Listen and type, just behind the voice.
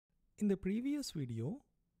In the previous video,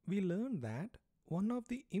 we learned that one of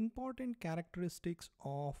the important characteristics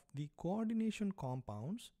of the coordination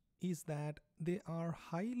compounds is that they are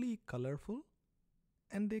highly colorful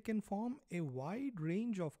and they can form a wide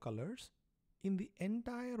range of colors in the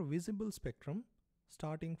entire visible spectrum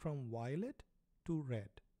starting from violet to red.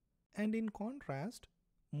 And in contrast,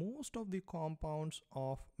 most of the compounds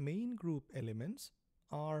of main group elements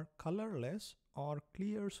are colorless or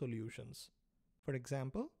clear solutions. For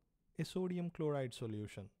example, a sodium chloride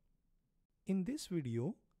solution. In this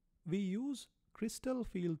video, we use crystal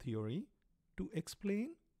field theory to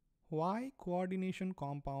explain why coordination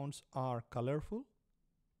compounds are colorful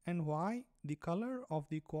and why the color of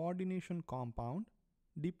the coordination compound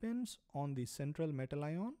depends on the central metal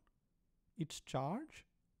ion, its charge,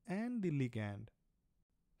 and the ligand.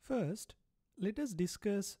 First, let us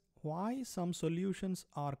discuss why some solutions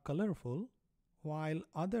are colorful while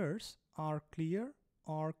others are clear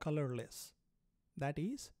or colorless. That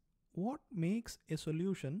is, what makes a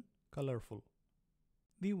solution colorful?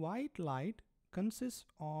 The white light consists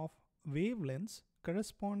of wavelengths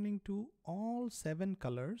corresponding to all 7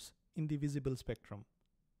 colors in the visible spectrum,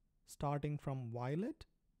 starting from violet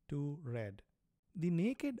to red. The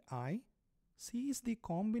naked eye sees the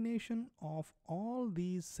combination of all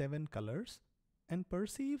these 7 colors and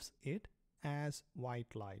perceives it as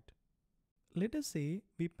white light. Let us say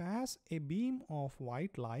we pass a beam of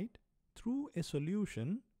white light through a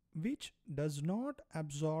solution which does not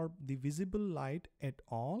absorb the visible light at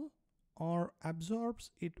all or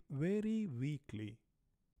absorbs it very weakly.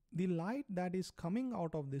 The light that is coming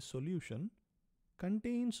out of this solution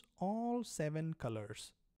contains all 7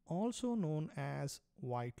 colors, also known as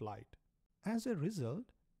white light. As a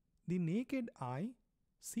result, the naked eye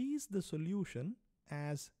sees the solution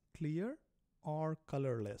as clear or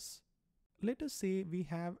colorless. Let us say we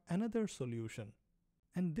have another solution,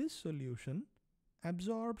 and this solution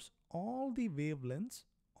absorbs all the wavelengths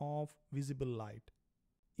of visible light.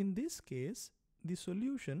 In this case, the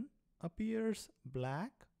solution appears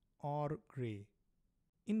black or gray.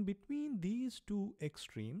 In between these two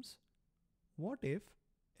extremes, what if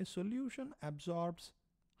a solution absorbs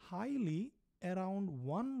highly around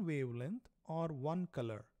one wavelength or one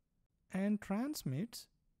color and transmits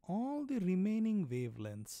all the remaining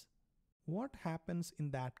wavelengths? What happens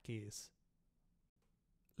in that case?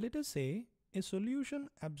 Let us say a solution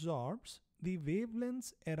absorbs the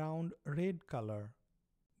wavelengths around red color.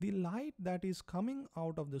 The light that is coming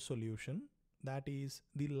out of the solution, that is,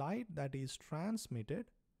 the light that is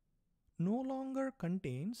transmitted, no longer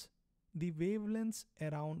contains the wavelengths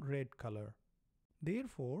around red color.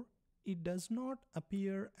 Therefore, it does not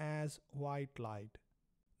appear as white light.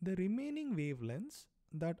 The remaining wavelengths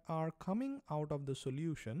that are coming out of the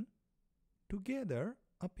solution together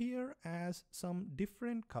appear as some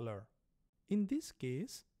different color. In this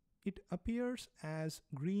case, it appears as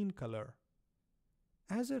green color.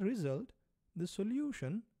 As a result, the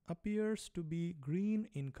solution appears to be green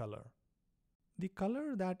in color. The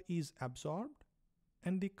color that is absorbed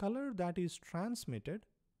and the color that is transmitted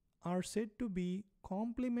are said to be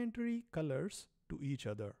complementary colors to each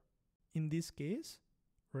other. In this case,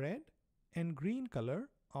 red and green color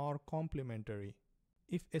are complementary.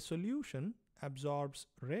 If a solution absorbs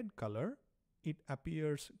red color, it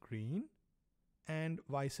appears green, and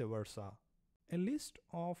vice versa. A list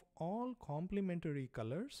of all complementary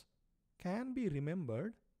colors can be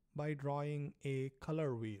remembered by drawing a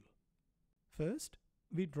color wheel. First,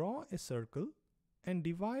 we draw a circle and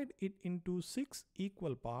divide it into 6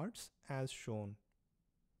 equal parts as shown.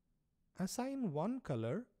 Assign one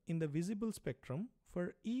color in the visible spectrum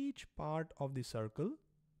for each part of the circle,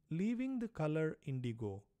 leaving the color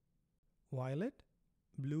indigo: violet,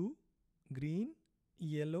 blue, green,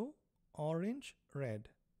 yellow, orange, red.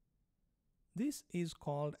 This is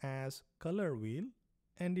called as color wheel,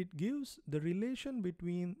 and it gives the relation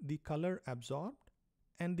between the color absorbed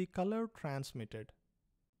and the color transmitted,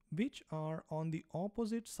 which are on the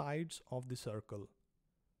opposite sides of the circle.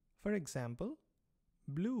 For example,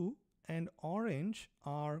 blue and orange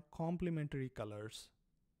are complementary colors.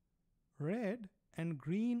 Red and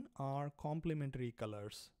green are complementary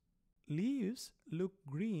colors. Leaves look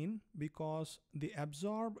green because they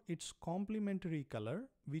absorb its complementary color,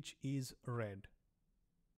 which is red.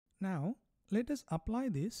 Now, let us apply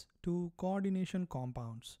this to coordination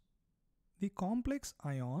compounds. The complex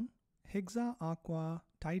ion hexa-aqua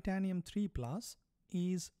titanium 3+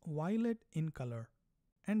 is violet in color,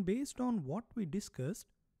 and based on what we discussed,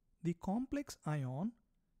 the complex ion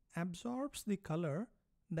absorbs the color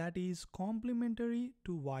that is complementary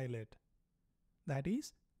to violet, that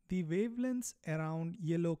is, the wavelengths around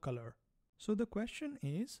yellow color. So the question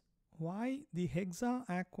is, why the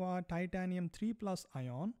hexa-aqua titanium 3 plus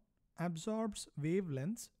ion absorbs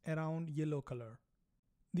wavelengths around yellow color.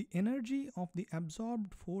 The energy of the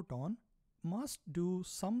absorbed photon must do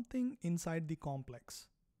something inside the complex.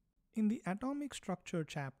 In the atomic structure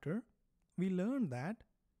chapter, we learned that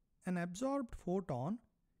an absorbed photon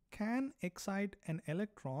can excite an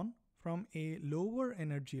electron from a lower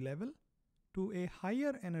energy level to a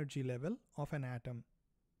higher energy level of an atom.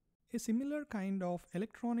 A similar kind of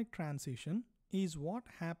electronic transition is what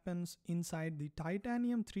happens inside the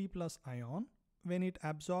titanium 3 plus ion when it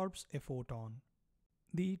absorbs a photon.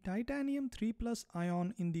 The titanium 3 plus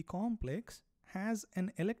ion in the complex has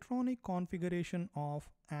an electronic configuration of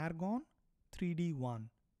argon 3d1.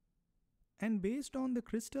 And based on the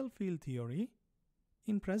crystal field theory,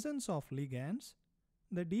 in presence of ligands,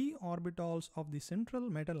 the d orbitals of the central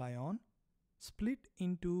metal ion split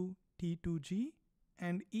into T2g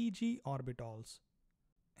and Eg orbitals,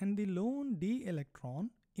 and the lone d electron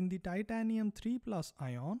in the titanium 3 plus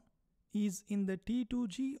ion is in the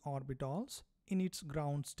T2g orbitals in its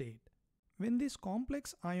ground state. When this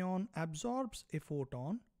complex ion absorbs a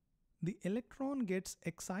photon, the electron gets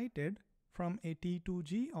excited from a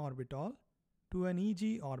T2g orbital to an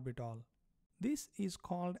Eg orbital. This is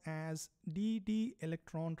called as d-d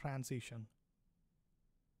electron transition.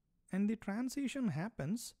 And the transition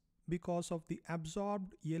happens because of the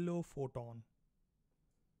absorbed yellow photon.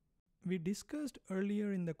 We discussed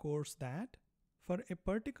earlier in the course that for a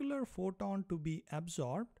particular photon to be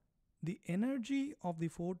absorbed, the energy of the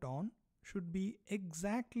photon should be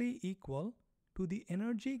exactly equal to the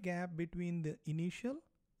energy gap between the initial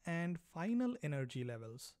and final energy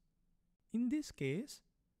levels. In this case,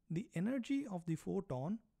 the energy of the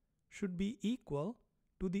photon should be equal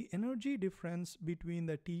to the energy difference between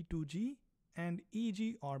the T2g and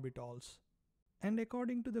Eg orbitals. And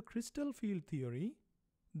according to the crystal field theory,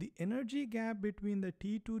 the energy gap between the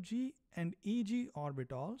T2g and Eg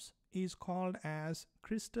orbitals is called as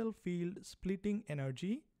crystal field splitting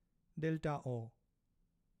energy, delta O.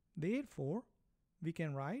 Therefore, we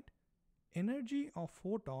can write energy of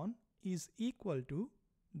photon is equal to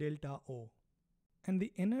delta O. And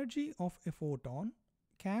the energy of a photon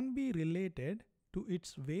can be related to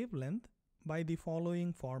its wavelength by the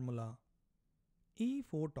following formula. E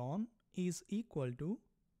photon is equal to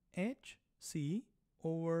hc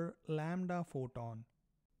over lambda photon,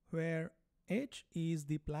 where h is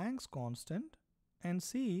the Planck's constant and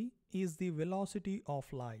c is the velocity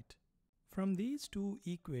of light. From these two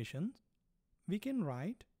equations, we can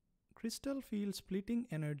write crystal field splitting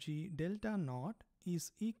energy delta naught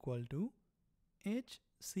is equal to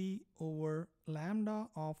hc over lambda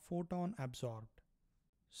of photon absorbed.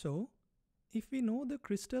 So, if we know the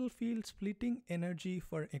crystal field splitting energy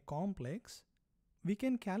for a complex, we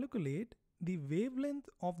can calculate the wavelength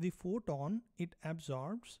of the photon it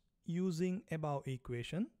absorbs using above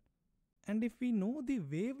equation. And if we know the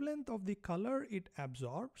wavelength of the color it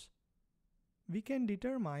absorbs, we can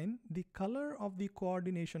determine the color of the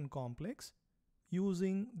coordination complex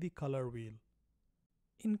using the color wheel.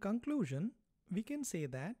 In conclusion, we can say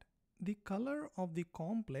that the color of the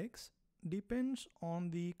complex depends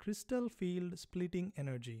on the crystal field splitting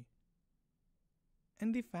energy.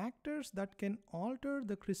 And the factors that can alter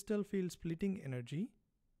the crystal field splitting energy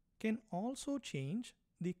can also change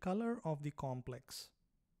the color of the complex.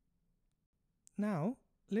 Now,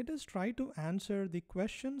 let us try to answer the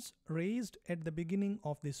questions raised at the beginning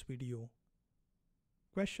of this video.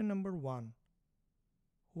 Question number 1.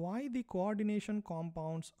 Why the coordination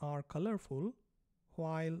compounds are colorful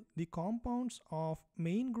while the compounds of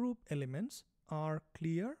main group elements are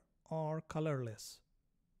clear or colorless?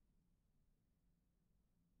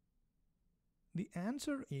 The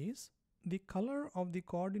answer is the color of the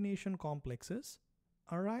coordination complexes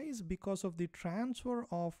arise because of the transfer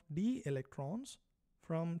of d electrons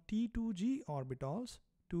from T2g orbitals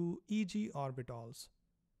to Eg orbitals.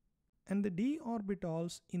 And the d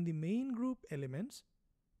orbitals in the main group elements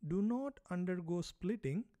do not undergo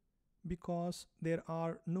splitting because there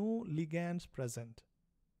are no ligands present.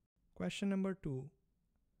 Question number 2.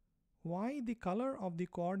 Why the color of the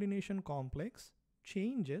coordination complex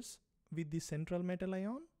changes with the central metal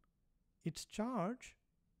ion, its charge,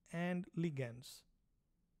 and ligands?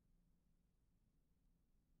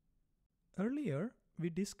 Earlier, we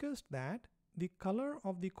discussed that the color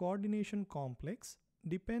of the coordination complex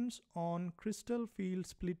depends on crystal field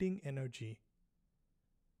splitting energy.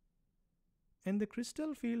 And the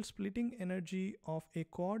crystal field splitting energy of a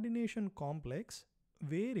coordination complex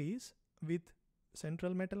varies with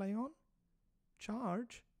central metal ion,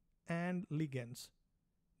 charge, and ligands.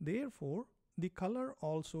 Therefore, the color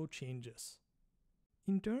also changes.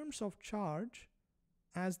 In terms of charge,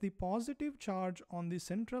 as the positive charge on the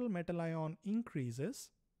central metal ion increases,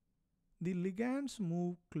 the ligands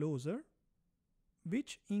move closer,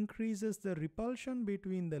 which increases the repulsion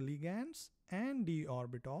between the ligands and d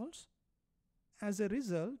orbitals. As a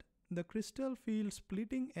result, the crystal field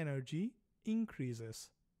splitting energy increases,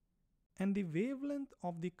 and the wavelength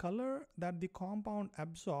of the color that the compound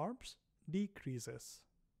absorbs decreases.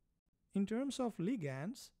 In terms of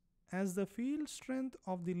ligands, as the field strength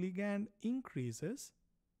of the ligand increases,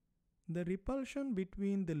 the repulsion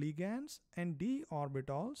between the ligands and d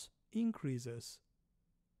orbitals increases.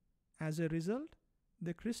 As a result,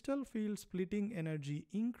 the crystal field splitting energy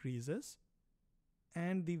increases,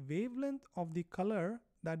 and the wavelength of the color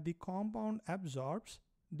that the compound absorbs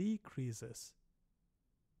decreases.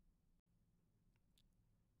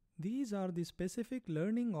 These are the specific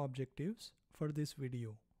learning objectives for this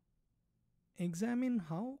video. Examine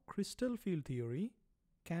how crystal field theory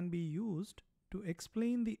can be used to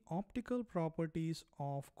explain the optical properties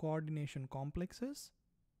of coordination complexes,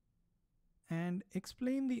 and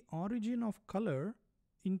explain the origin of color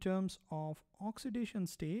in terms of oxidation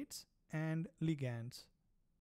states and ligands.